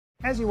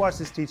As you watch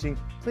this teaching,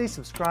 please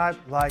subscribe,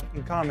 like,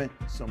 and comment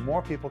so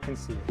more people can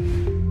see it.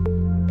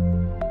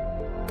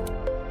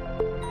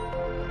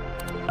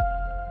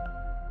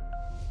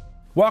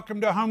 Welcome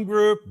to Home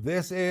Group.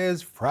 This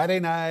is Friday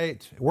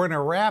night. We're going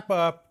to wrap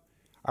up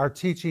our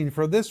teaching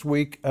for this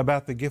week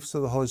about the gifts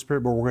of the Holy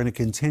Spirit, but we're going to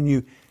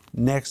continue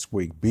next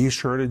week. Be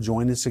sure to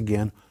join us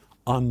again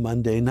on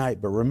Monday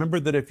night. But remember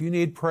that if you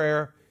need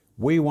prayer,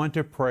 we want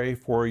to pray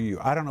for you.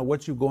 I don't know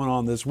what you're going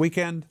on this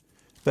weekend,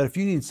 but if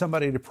you need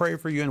somebody to pray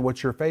for you and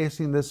what you're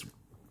facing this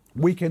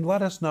weekend,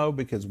 let us know,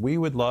 because we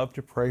would love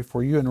to pray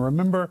for you. And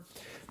remember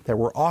that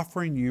we're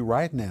offering you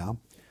right now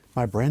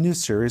my brand new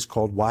series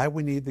called Why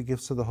We Need the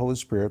Gifts of the Holy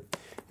Spirit.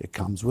 It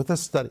comes with a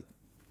study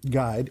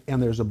guide,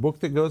 and there's a book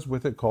that goes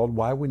with it called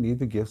Why We Need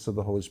the Gifts of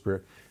the Holy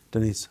Spirit.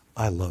 Denise,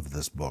 I love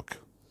this book.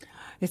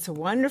 It's a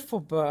wonderful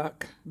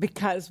book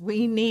because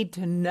we need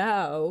to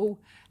know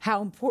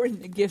how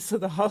important the gifts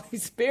of the Holy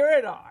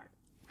Spirit are.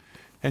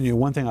 And you know,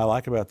 one thing I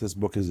like about this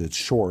book is it's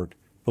short,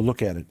 but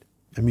look at it.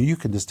 I mean, you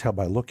can just tell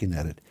by looking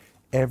at it.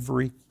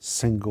 Every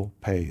single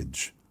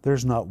page.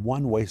 There's not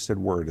one wasted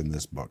word in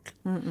this book.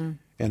 Mm-mm.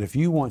 And if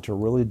you want to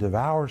really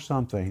devour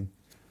something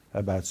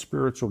about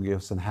spiritual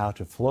gifts and how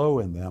to flow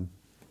in them,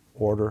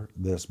 order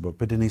this book.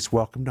 But Denise,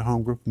 welcome to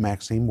Home Group.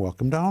 Maxime,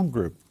 welcome to Home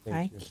Group.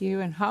 Thank you.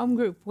 And Home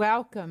Group,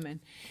 welcome.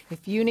 And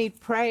if you need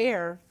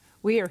prayer,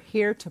 we are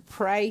here to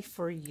pray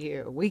for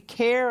you. We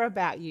care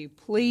about you.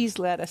 Please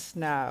let us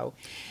know.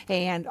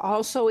 And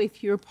also,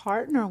 if you're a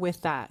partner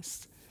with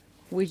us,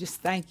 we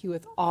just thank you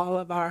with all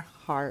of our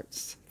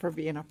hearts for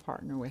being a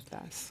partner with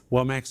us.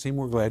 Well, Maxime,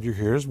 we're glad you're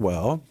here as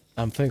well.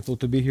 I'm thankful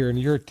to be here, and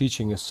your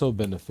teaching is so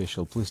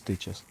beneficial. Please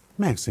teach us.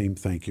 Maxime,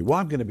 thank you. Well,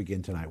 I'm going to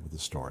begin tonight with a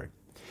story.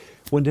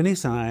 When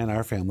Denise and I and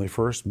our family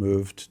first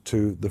moved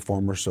to the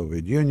former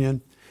Soviet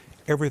Union,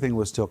 everything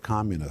was still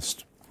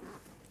communist.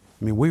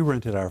 I mean, we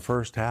rented our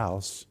first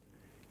house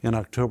in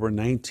October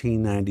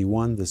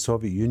 1991. The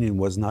Soviet Union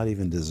was not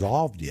even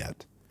dissolved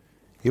yet.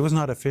 It was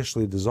not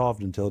officially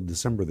dissolved until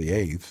December the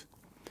 8th.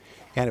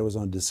 And it was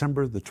on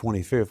December the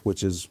 25th,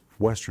 which is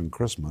Western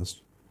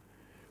Christmas,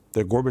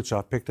 that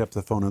Gorbachev picked up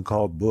the phone and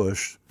called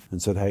Bush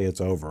and said, hey,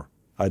 it's over.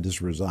 I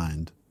just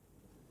resigned.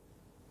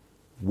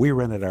 We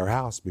rented our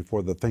house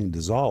before the thing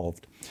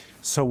dissolved.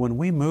 So when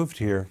we moved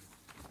here,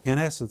 in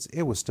essence,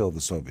 it was still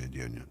the Soviet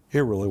Union.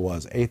 It really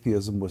was.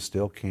 Atheism was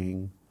still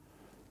king.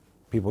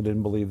 People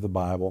didn't believe the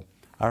Bible.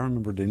 I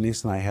remember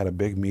Denise and I had a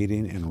big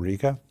meeting in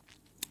Riga.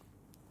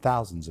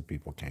 Thousands of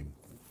people came.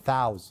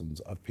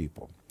 Thousands of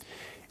people.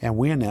 And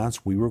we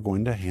announced we were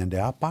going to hand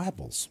out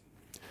Bibles.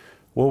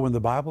 Well, when the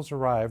Bibles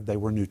arrived, they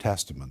were New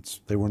Testaments.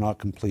 They were not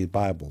complete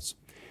Bibles.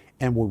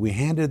 And when we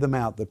handed them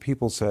out, the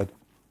people said,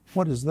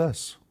 what is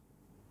this?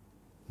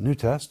 New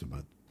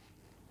Testament?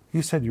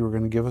 You said you were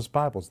going to give us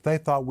Bibles. They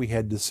thought we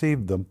had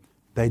deceived them.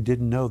 They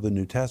didn't know the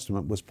New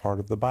Testament was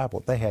part of the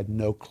Bible. They had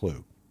no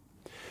clue.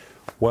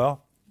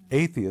 Well,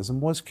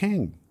 atheism was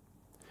king.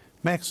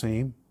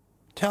 Maxime,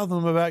 tell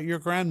them about your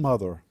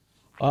grandmother.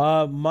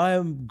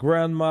 My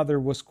grandmother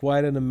was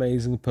quite an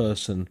amazing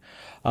person.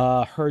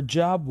 Her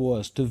job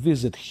was to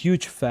visit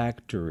huge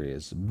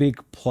factories,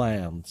 big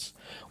plants,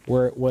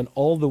 where when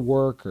all the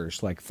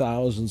workers, like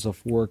thousands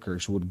of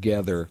workers, would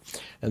gather,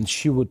 and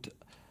she would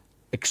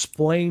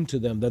explain to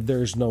them that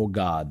there is no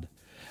God.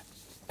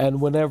 And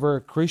whenever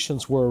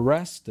Christians were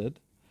arrested,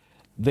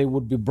 they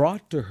would be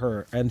brought to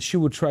her, and she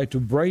would try to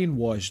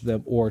brainwash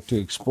them or to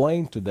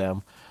explain to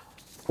them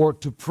or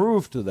to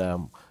prove to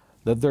them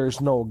that there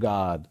is no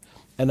God.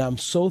 And I'm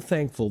so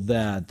thankful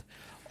that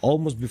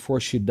almost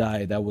before she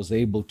died, I was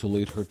able to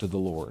lead her to the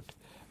Lord.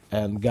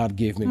 And God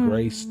gave me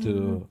grace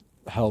to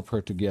help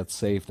her to get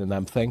saved. And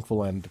I'm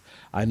thankful, and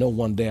I know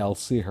one day I'll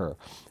see her.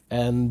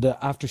 And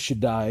after she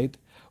died,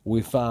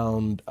 we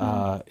found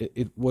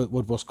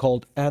what was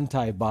called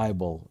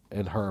anti-Bible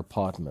in her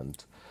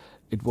apartment.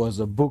 It was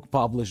a book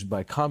published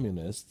by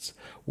communists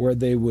where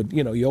they would,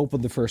 you open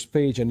the first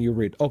page and you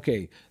read,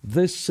 okay,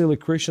 these silly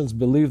Christians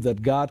believe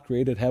that God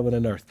created heaven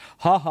and earth.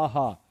 Ha, ha,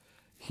 ha.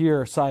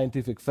 Here are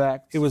scientific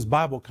facts. It was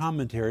Bible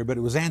commentary, but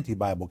it was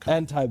anti-Bible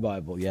commentary.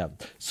 Anti-Bible, yeah.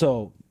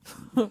 So,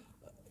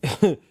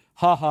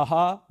 ha, ha,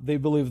 ha, they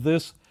believe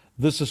this.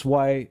 This is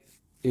why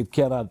it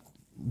cannot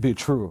be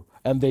true.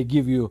 And they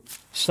give you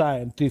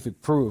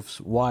scientific proofs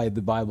why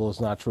the Bible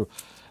is not true.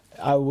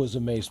 I was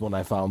amazed when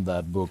I found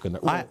that book. And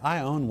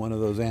I own one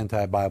of those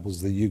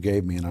anti-Bibles that you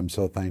gave me, and I'm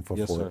so thankful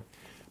Yes, for sir. it.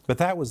 But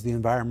that was the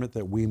environment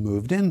that we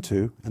moved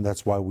into, and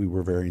that's why we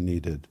were very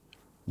needed.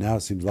 Now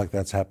it seems like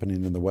that's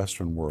happening in the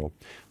Western world.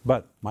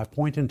 But my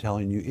point in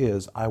telling you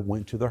is I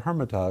went to the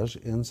Hermitage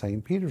in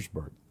St.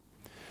 Petersburg.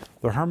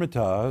 The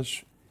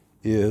Hermitage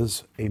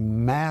is a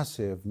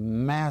massive,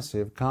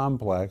 massive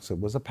complex.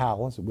 It was a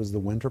palace. It was the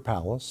Winter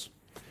Palace.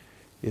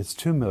 It's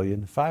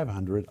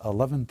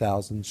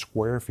 2,511,000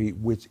 square feet,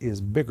 which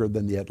is bigger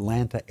than the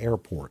Atlanta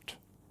airport.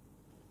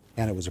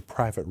 And it was a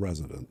private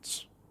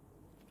residence.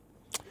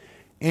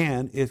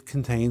 And it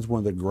contains one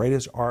of the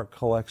greatest art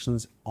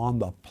collections on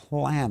the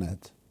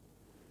planet,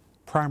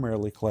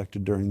 primarily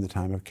collected during the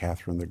time of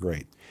Catherine the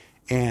Great.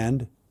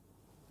 And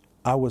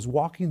I was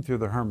walking through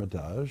the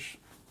Hermitage,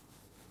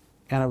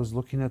 and I was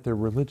looking at their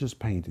religious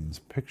paintings,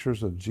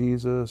 pictures of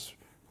Jesus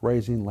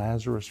raising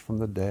Lazarus from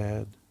the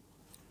dead,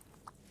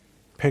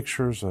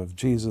 pictures of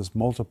Jesus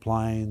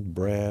multiplying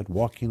bread,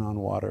 walking on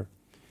water.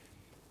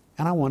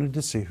 And I wanted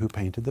to see who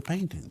painted the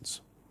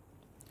paintings.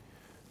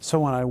 So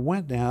when I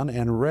went down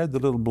and read the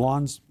little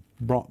bronze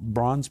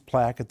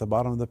plaque at the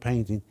bottom of the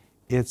painting,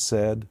 it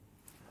said,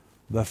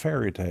 "The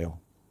fairy tale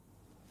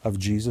of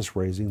Jesus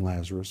raising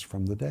Lazarus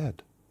from the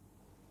dead."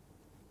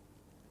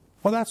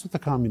 Well, that's what the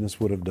communists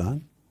would have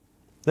done.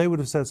 They would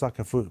have said it's like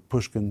a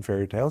Pushkin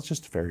fairy tale. It's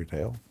just a fairy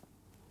tale.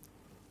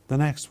 The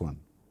next one,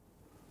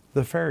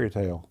 the fairy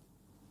tale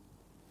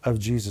of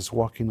Jesus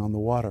walking on the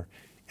water.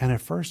 And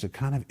at first it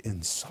kind of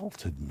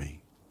insulted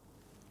me.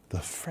 The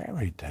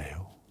fairy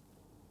tale.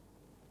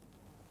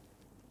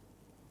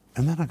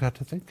 And then I got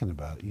to thinking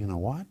about it. You know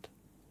what?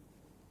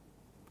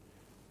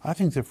 I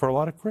think that for a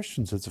lot of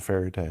Christians it's a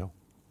fairy tale.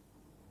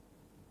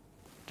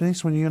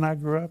 Denise, when you and I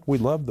grew up, we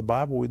loved the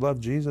Bible, we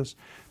loved Jesus,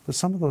 but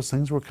some of those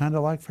things were kind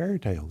of like fairy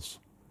tales.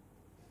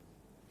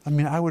 I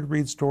mean, I would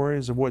read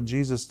stories of what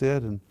Jesus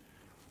did, and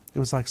it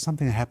was like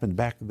something that happened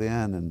back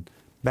then and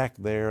back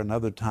there,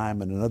 another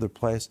time and another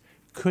place.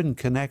 Couldn't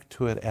connect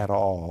to it at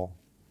all.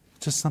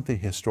 Just something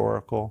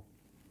historical.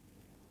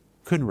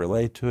 Couldn't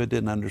relate to it,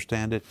 didn't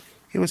understand it.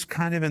 It was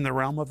kind of in the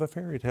realm of a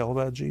fairy tale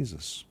about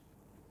Jesus.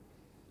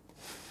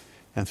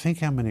 And think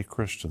how many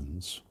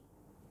Christians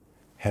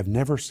have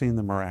never seen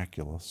the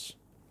miraculous,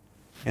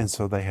 and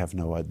so they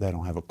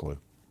don't have a clue.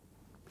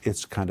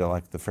 It's kind of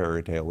like the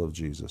fairy tale of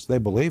Jesus. They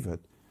believe it,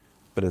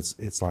 but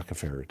it's like a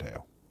fairy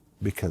tale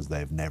because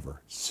they've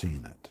never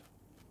seen it.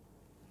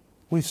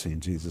 We've seen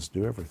Jesus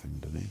do everything,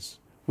 Denise.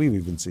 We've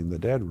even seen the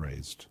dead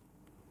raised.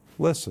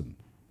 Listen,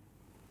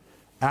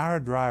 our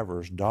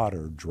driver's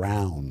daughter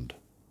drowned.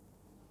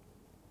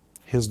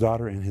 His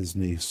daughter and his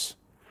niece.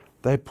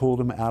 They pulled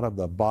him out of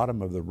the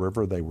bottom of the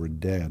river. They were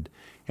dead.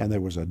 And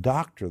there was a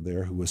doctor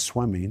there who was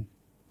swimming.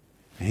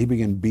 And he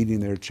began beating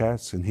their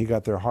chests, and he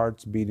got their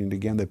hearts beating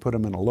again. They put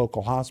him in a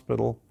local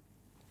hospital.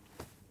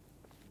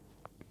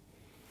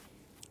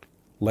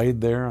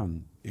 Laid there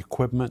on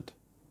equipment.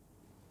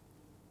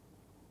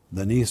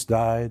 The niece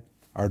died.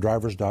 Our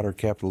driver's daughter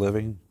kept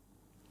living.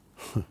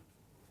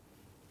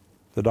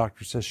 The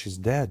doctor says she's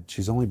dead.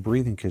 She's only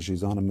breathing because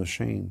she's on a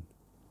machine.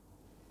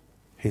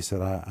 He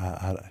said,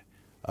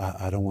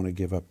 I don't want to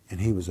give up. And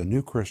he was a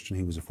new Christian.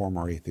 He was a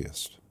former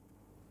atheist.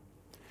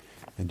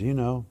 And do you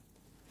know,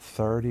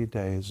 30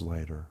 days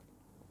later,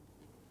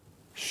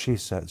 she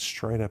sat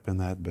straight up in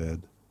that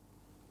bed.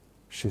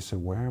 She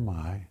said, "Where am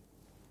I?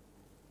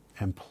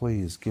 And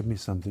please give me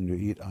something to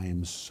eat. I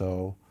am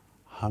so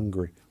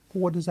hungry."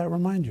 What does that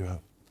remind you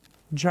of?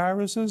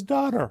 Jairus'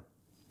 daughter.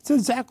 It's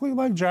exactly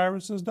like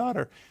Jairus'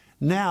 daughter.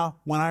 Now,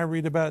 when I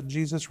read about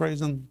Jesus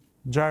raising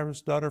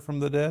Jairus' daughter from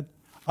the dead,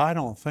 I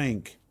don't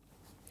think,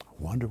 I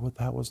wonder what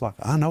that was like.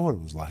 I know what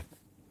it was like.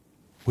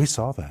 We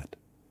saw that.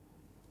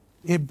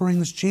 It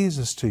brings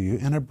Jesus to you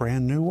in a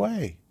brand new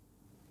way.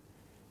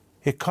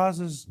 It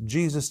causes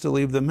Jesus to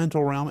leave the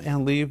mental realm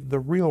and leave the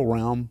real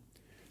realm,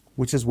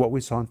 which is what we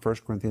saw in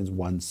 1 Corinthians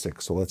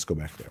 1:6. So let's go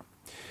back there.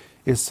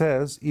 It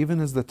says, even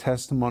as the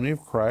testimony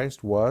of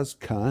Christ was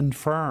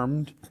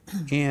confirmed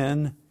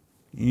in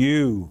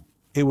you.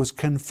 It was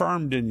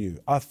confirmed in you,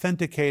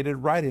 authenticated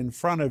right in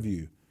front of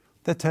you.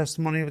 The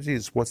testimony of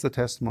Jesus. What's the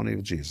testimony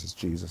of Jesus?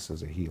 Jesus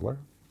is a healer.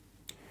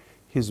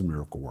 He's a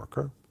miracle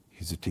worker.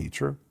 He's a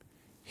teacher.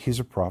 He's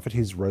a prophet.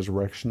 He's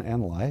resurrection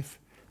and life.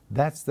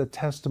 That's the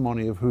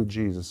testimony of who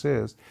Jesus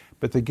is.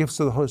 But the gifts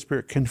of the Holy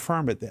Spirit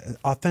confirm it,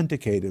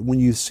 authenticate it. When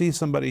you see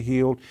somebody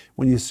healed,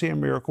 when you see a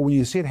miracle, when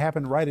you see it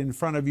happen right in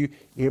front of you,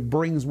 it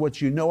brings what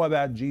you know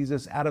about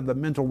Jesus out of the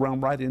mental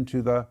realm right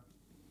into the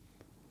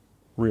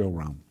real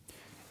realm.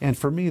 And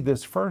for me,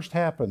 this first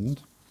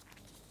happened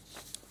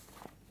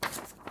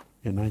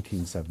in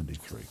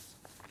 1973.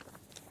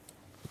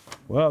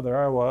 Well,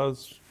 there I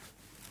was,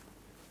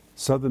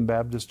 Southern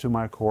Baptist to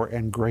my core,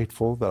 and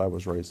grateful that I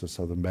was raised a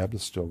Southern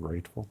Baptist, still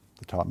grateful.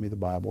 They taught me the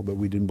Bible, but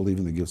we didn't believe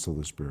in the gifts of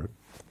the Spirit.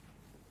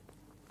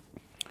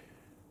 It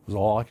was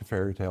all like a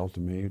fairy tale to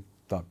me.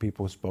 Thought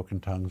people who spoke in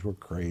tongues were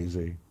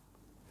crazy.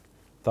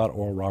 Thought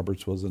Oral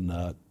Roberts was a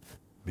nut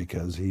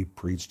because he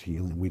preached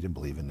healing. We didn't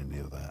believe in any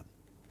of that.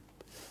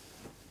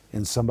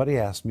 And somebody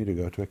asked me to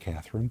go to a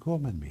Catherine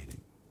Kuhlman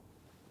meeting.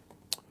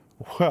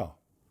 Well,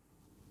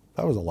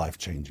 that was a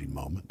life-changing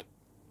moment.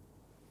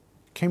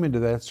 Came into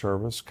that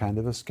service kind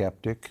of a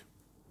skeptic,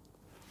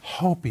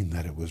 hoping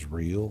that it was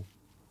real,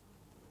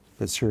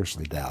 but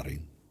seriously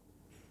doubting.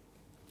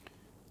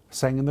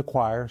 Sang in the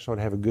choir so I'd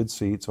have a good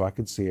seat so I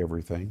could see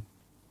everything.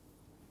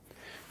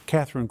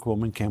 Catherine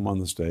Kuhlman came on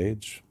the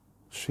stage.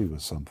 She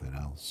was something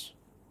else.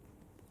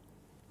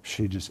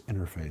 She just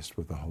interfaced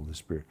with the Holy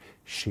Spirit.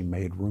 She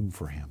made room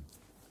for him,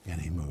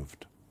 and he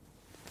moved.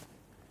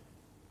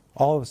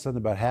 All of a sudden,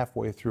 about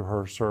halfway through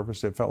her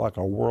service, it felt like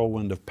a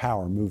whirlwind of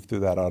power moved through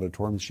that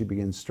auditorium. She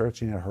began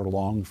stretching at her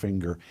long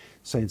finger,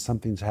 saying,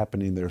 "Something's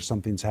happening there,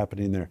 something's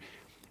happening there."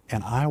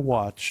 And I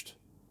watched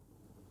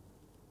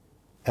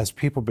as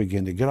people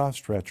began to get off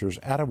stretchers,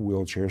 out of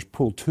wheelchairs,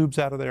 pull tubes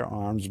out of their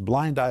arms,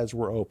 blind eyes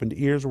were opened,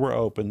 ears were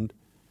opened.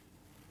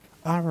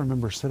 I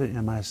remember sitting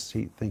in my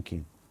seat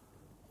thinking,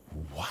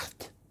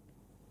 what?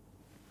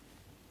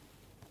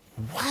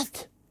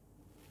 What?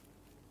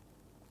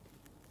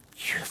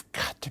 You've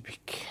got to be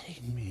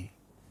kidding me.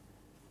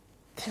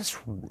 This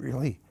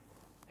really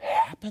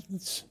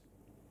happens?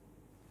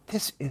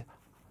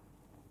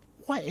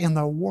 What in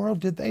the world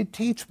did they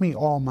teach me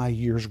all my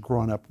years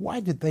growing up? Why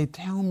did they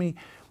tell me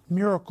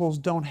miracles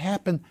don't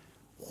happen?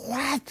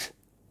 What?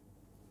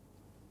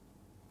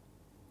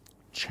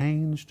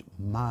 Changed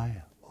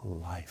my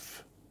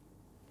life.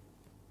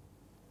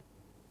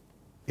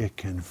 It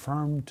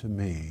confirmed to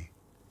me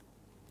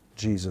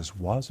Jesus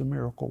was a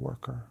miracle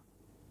worker,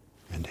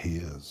 and he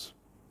is.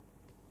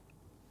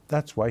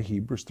 That's why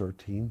Hebrews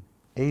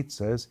 13:8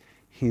 says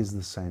he is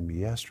the same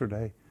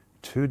yesterday,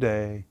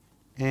 today,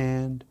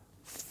 and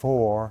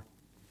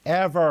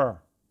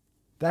forever.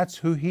 That's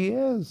who he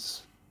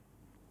is.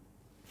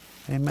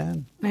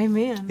 Amen.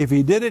 Amen. If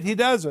he did it, he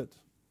does it.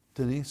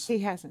 Denise? He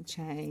hasn't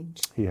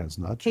changed. He has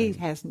not He changed.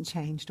 hasn't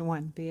changed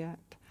one bit.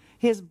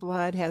 His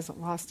blood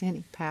hasn't lost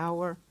any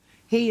power.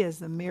 He is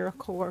the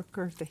miracle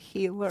worker, the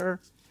healer.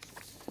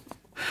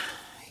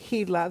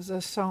 He loves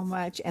us so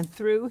much, and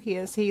through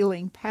his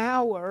healing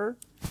power,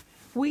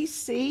 we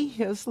see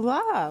his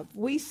love.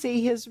 We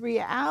see his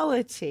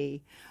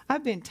reality.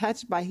 I've been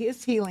touched by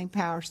his healing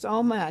power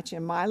so much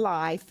in my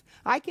life.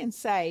 I can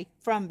say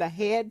from the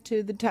head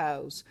to the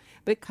toes,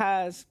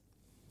 because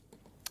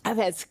I've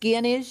had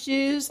skin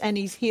issues and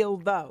he's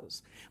healed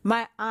those.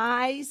 My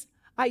eyes,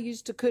 I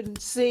used to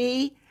couldn't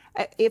see.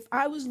 If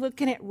I was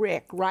looking at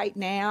Rick right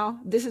now,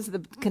 this is the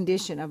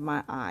condition of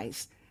my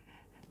eyes.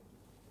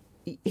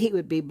 He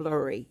would be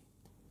blurry.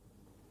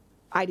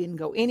 I didn't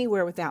go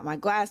anywhere without my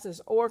glasses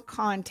or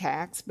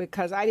contacts,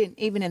 because I didn't,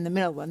 even in the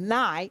middle of the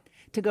night,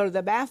 to go to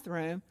the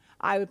bathroom,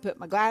 I would put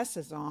my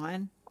glasses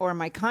on or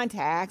my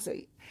contacts.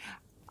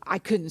 I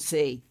couldn't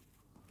see.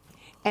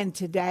 And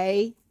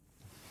today,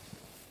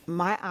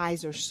 my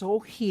eyes are so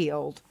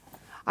healed.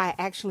 I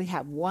actually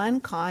have one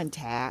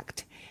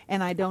contact,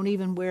 and I don't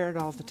even wear it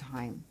all the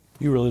time.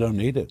 You really don't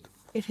need it.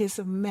 It is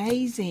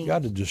amazing. You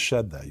got to just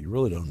shed that. You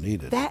really don't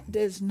need it. That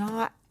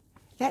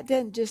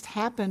doesn't just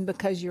happen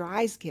because your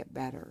eyes get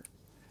better.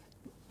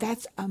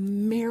 That's a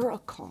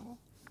miracle.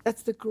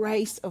 That's the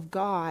grace of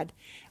God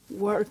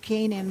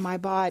working in my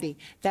body.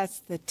 That's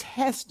the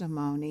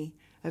testimony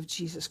of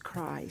Jesus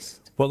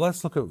Christ. Well,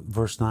 let's look at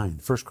verse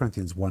 9, 1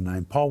 Corinthians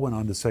 1:9. Paul went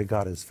on to say,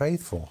 God is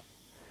faithful,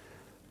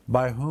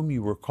 by whom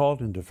you were called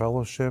into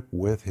fellowship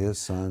with his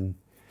Son.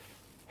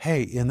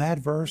 Hey, in that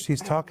verse,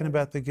 he's talking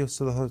about the gifts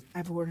of the Holy. I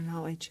have a word of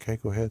knowledge. Okay,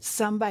 go ahead.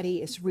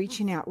 Somebody is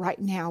reaching out right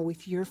now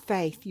with your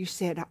faith. You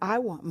said, I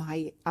want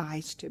my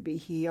eyes to be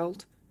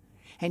healed.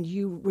 And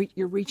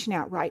you're reaching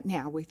out right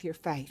now with your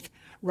faith.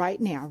 Right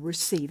now,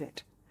 receive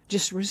it.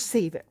 Just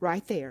receive it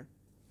right there.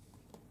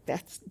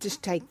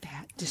 Just take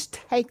that. Just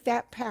take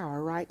that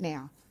power right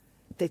now.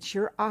 That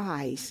your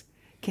eyes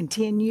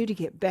continue to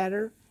get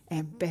better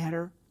and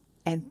better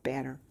and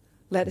better.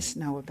 Let us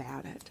know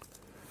about it.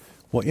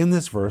 Well, in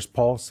this verse,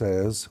 Paul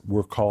says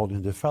we're called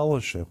into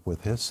fellowship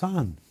with his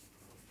Son.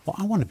 Well,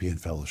 I want to be in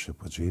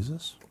fellowship with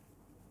Jesus.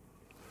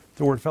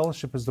 The word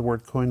fellowship is the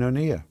word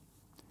koinonia.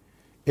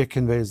 It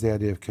conveys the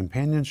idea of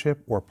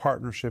companionship or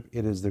partnership.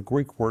 It is the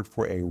Greek word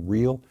for a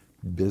real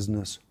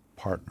business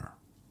partner.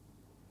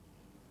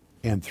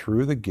 And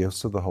through the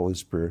gifts of the Holy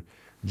Spirit,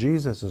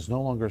 Jesus is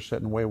no longer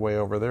sitting way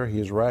over there. He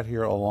is right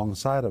here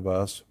alongside of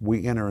us.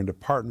 We enter into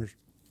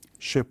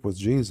partnership with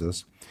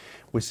Jesus.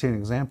 We see an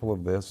example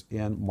of this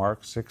in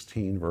Mark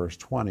 16, verse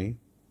 20,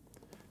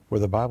 where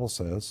the Bible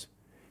says,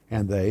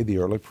 and they, the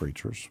early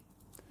preachers,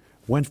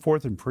 went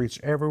forth and preached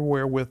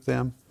everywhere with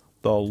them,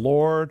 the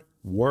Lord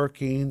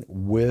working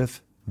with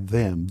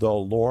them. The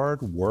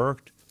Lord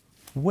worked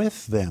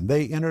with them.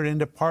 They entered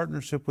into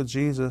partnership with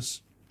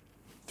Jesus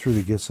through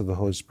the gifts of the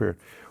Holy Spirit.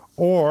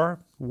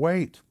 Or,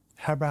 wait,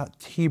 how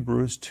about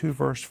Hebrews 2,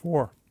 verse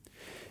 4?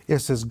 It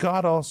says,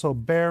 God also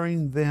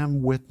bearing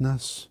them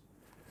witness,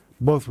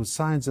 both with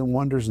signs and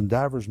wonders and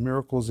divers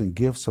miracles and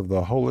gifts of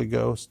the Holy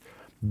Ghost,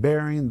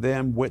 bearing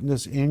them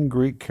witness. In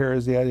Greek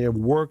carries the idea of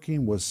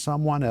working with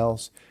someone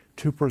else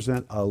to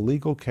present a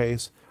legal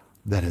case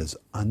that is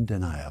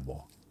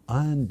undeniable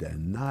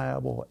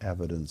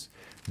evidence.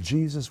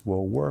 Jesus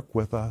will work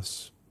with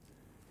us,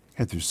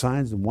 and through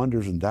signs and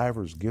wonders and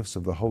divers gifts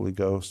of the Holy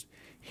Ghost,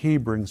 he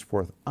brings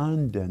forth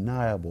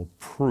undeniable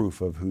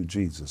proof of who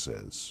Jesus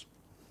is.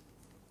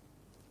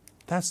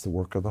 That's the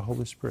work of the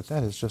Holy Spirit.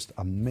 That is just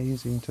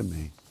amazing to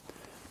me.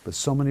 But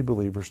so many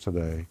believers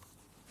today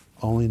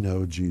only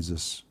know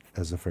Jesus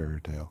as a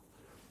fairy tale.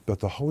 But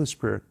the Holy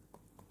Spirit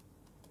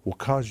will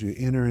cause you to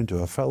enter into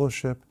a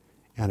fellowship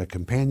and a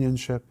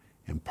companionship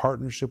and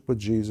partnership with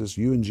Jesus,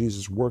 you and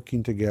Jesus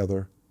working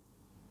together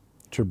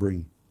to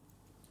bring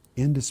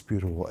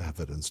indisputable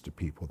evidence to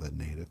people that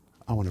need it.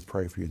 I want to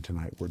pray for you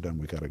tonight. We're done.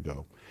 We got to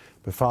go.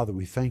 But Father,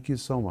 we thank you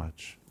so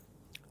much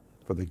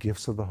for the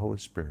gifts of the Holy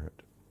Spirit.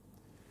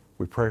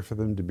 We pray for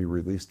them to be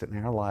released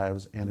in our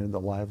lives and in the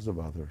lives of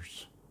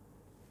others.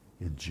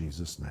 In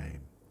Jesus'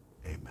 name,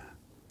 amen.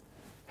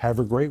 Have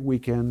a great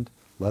weekend.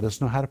 Let us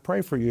know how to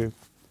pray for you,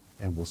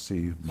 and we'll see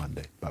you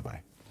Monday.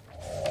 Bye-bye.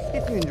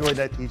 If you enjoyed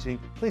that teaching,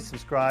 please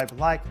subscribe,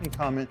 like, and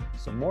comment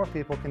so more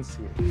people can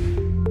see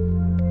it.